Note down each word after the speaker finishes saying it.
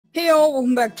Hey all,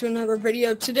 welcome back to another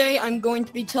video. Today I'm going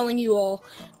to be telling you all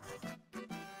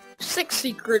 6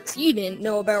 secrets you didn't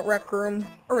know about Rec Room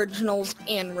Originals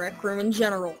and Rec Room in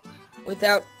general.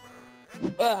 Without...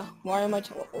 why am I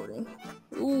teleporting?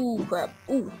 Ooh, crap.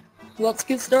 Ooh. Let's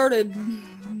get started.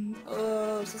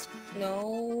 Is this...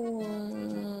 No...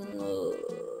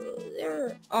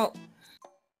 there... Oh.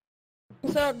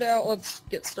 Without doubt, let's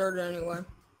get started anyway.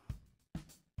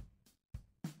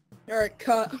 Alright,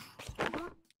 cut.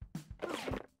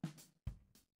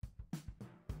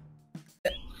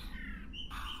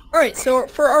 Alright, so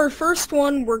for our first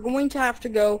one, we're going to have to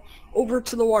go over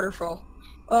to the waterfall.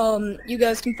 You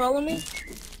guys can follow me?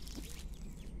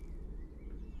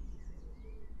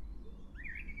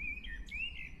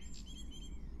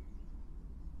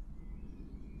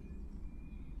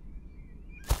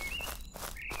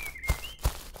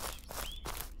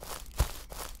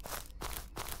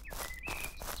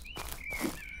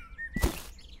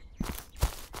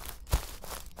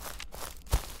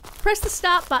 Press the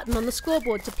start button on the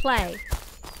scoreboard to play.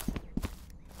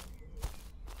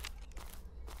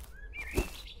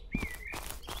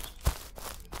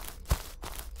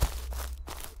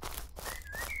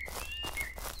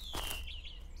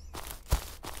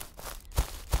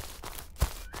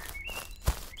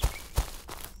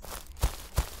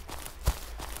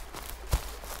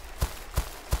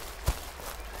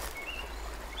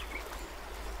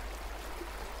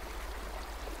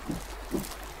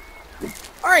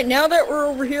 Alright, now that we're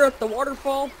over here at the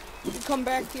waterfall, you come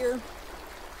back here.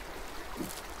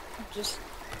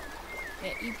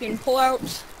 You can pull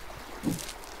out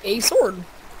a sword,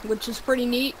 which is pretty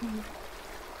neat.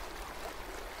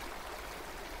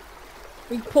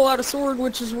 We can pull out a sword,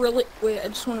 which is really... Wait, I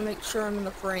just want to make sure I'm in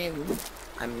the frame.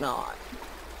 I'm not.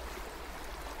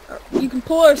 You can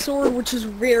pull out a sword, which is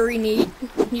very neat.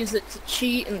 Use it to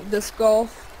cheat in disc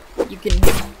golf. You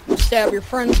can stab your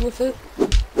friends with it.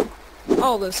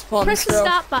 All this fun Press stuff. the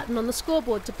start button on the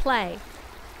scoreboard to play.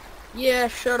 Yeah,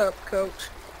 shut up, coach.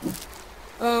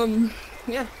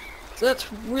 Yeah. So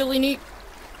that's really neat.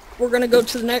 We're gonna go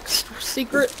to the next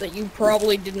secret that you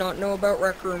probably did not know about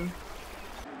Rec Room.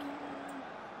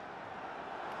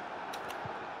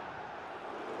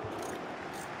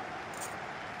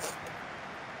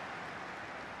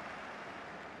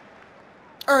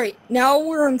 Alright, now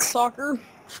we're in soccer.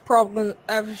 Probably,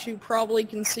 as you probably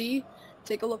can see.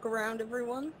 Take a look around,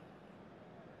 everyone.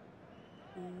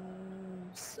 Ooh,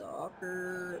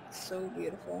 soccer. It's so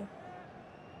beautiful.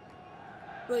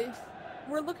 But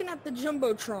we're looking at the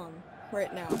Jumbotron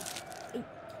right now.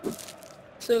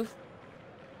 So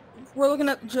we're looking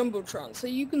at the Jumbotron. So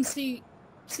you can see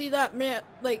that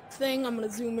thing. I'm gonna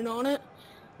zoom in on it.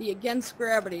 The Against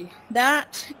Gravity.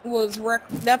 That's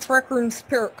Rec Room's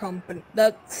parent company.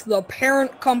 That's the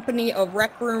parent company of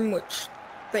Rec Room, which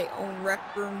they own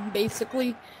Rec Room,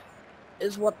 basically,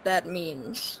 is what that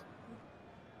means.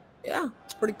 Yeah,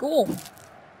 it's pretty cool.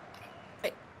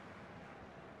 Okay.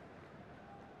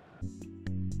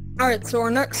 Alright, so our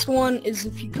next one is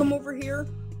if you come over here...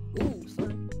 Ooh,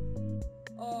 sorry.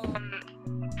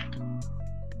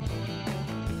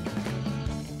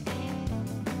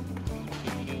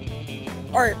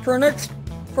 Alright,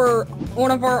 for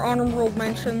one of our honorable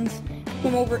mentions,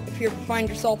 come over if you find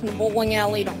yourself in a bowling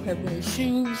alley, don't have any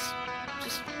shoes,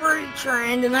 just reach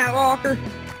around in that locker,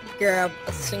 grab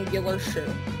a singular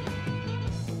shoe.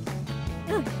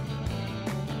 Yeah.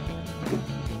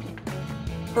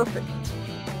 Perfect.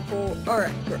 Cool.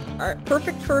 Alright,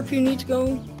 perfect for if you need to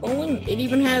go bowling. It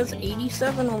even has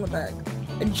 87 on the back.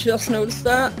 I just noticed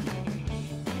that.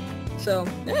 So,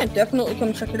 yeah, definitely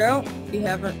come check it out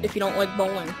if you don't like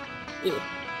bowling. Ew.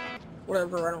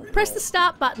 Whatever, I don't Press know. the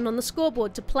start button on the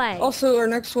scoreboard to play. Also, our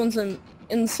next one's in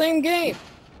the same game.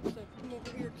 So come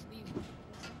over here to these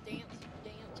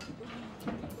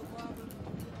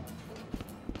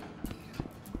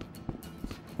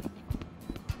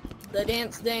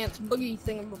dance boogie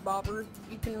thingamabobber.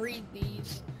 You can read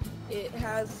these. It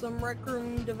has some Rec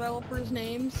Room developers'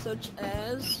 names, such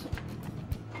as...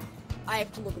 I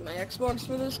have to look at my Xbox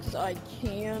for this, because I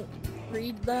can't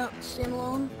read that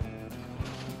standalone.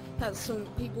 Has some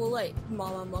people like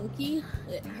Mama Monkey.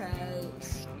 It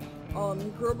has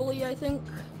Grubbly, I think.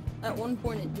 At one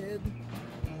point it did.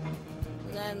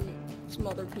 And then some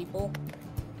other people.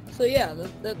 So yeah,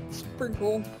 that's pretty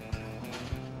cool.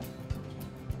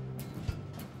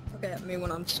 Look at me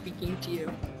when I'm speaking to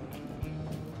you.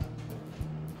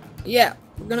 Yeah,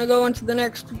 we're gonna go into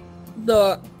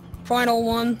the final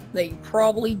one that you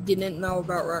probably didn't know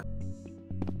about Rec.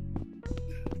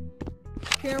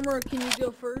 Camera, can you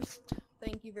go first?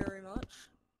 Thank you very much.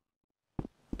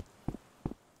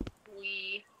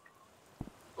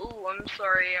 Ooh, I'm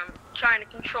sorry. I'm trying to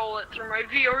control it through my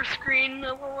VR screen,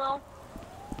 LOL.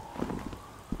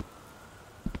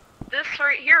 This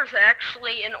right here is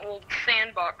actually an old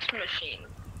sandbox machine.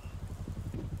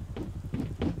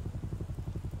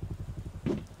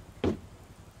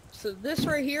 So this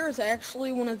right here is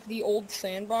actually one of the old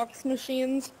sandbox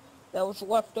machines that was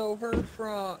left over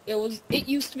from, it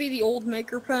used to be the old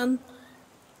maker pen.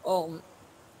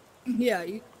 Yeah,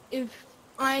 if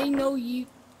I know you,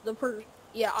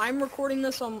 yeah, I'm recording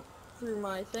this on, through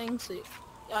my thing, so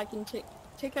I can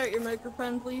take out your maker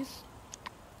pen, please.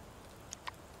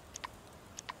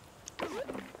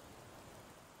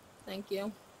 Thank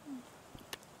you.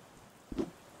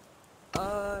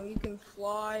 You can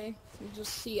fly. You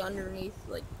just see underneath,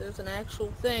 like, there's an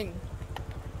actual thing.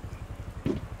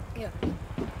 Yeah.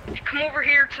 Come over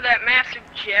here to that massive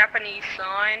Japanese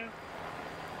sign.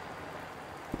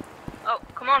 Oh,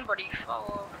 come on, buddy,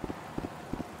 follow.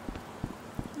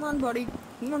 Come on, buddy.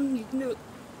 Come on, you can do it.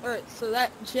 Alright, so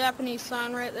that Japanese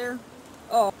sign right there.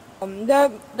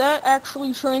 That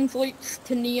actually translates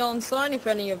to neon sign, if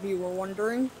any of you were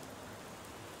wondering.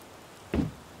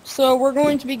 So we're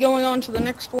going to be going on to the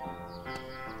next one.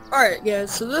 Alright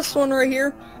guys, so this one right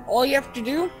here, all you have to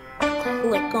do,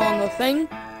 click on the thing,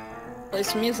 play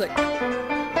some music.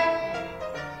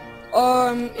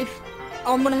 If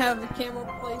I'm gonna have the camera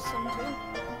play some too.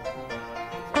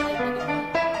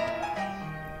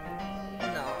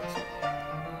 No.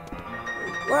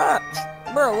 What?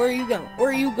 Bro, where are you going? Where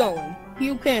are you going?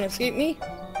 You can't escape me.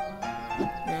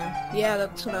 Yeah,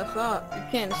 that's what I thought. You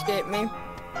can't escape me.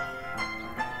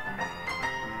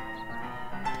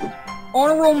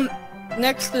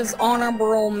 Next is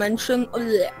honorable mention.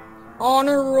 Blech.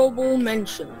 Honorable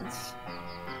mentions.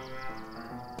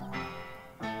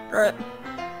 Alright.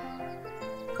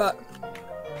 Cut.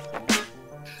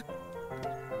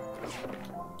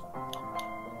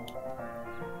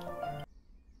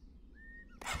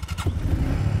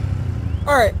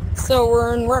 Alright, so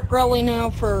we're in Rec Rally now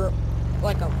for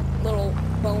like a little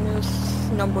bonus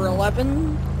number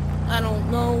 11. I don't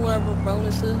know, whatever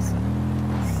bonus is.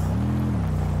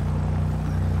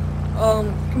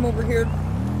 Come over here.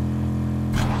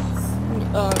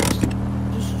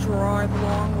 Just drive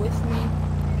along with me.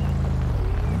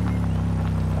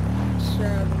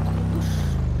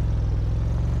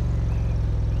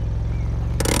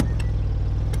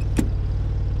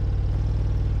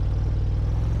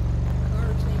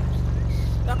 Car seems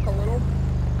stuck a little.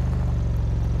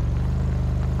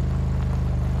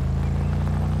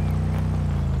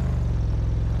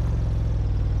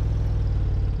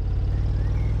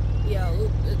 Yeah,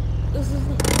 this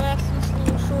isn't the fastest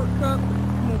little shortcut.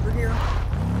 Come over here.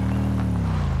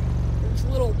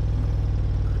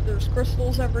 There's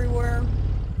crystals everywhere.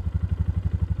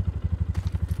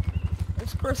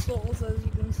 There's crystals, as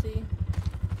you can see.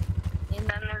 And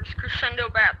then there's crescendo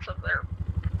bats up there.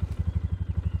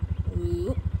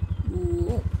 Ooh,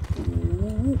 ooh,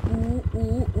 ooh, ooh,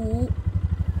 ooh, ooh.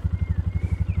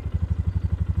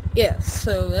 Yeah,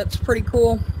 so that's pretty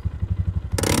cool.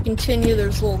 Continue,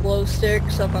 there's little glow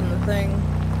sticks up on the thing.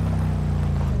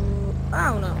 I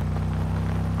don't know.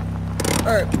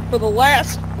 Alright, for the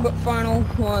last but final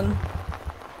one.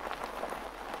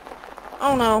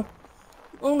 Oh no.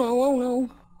 Oh no, oh no.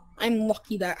 I'm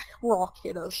lucky that rock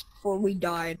hit us before we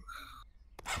died.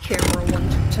 Camera 1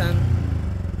 to 10.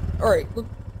 Alright,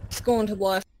 let's go on to the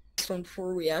last one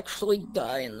before we actually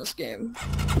die in this game.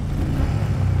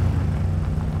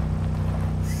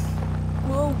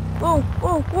 Whoa, whoa,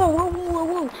 whoa, whoa, whoa, whoa, whoa,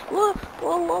 whoa, whoa,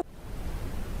 whoa, whoa.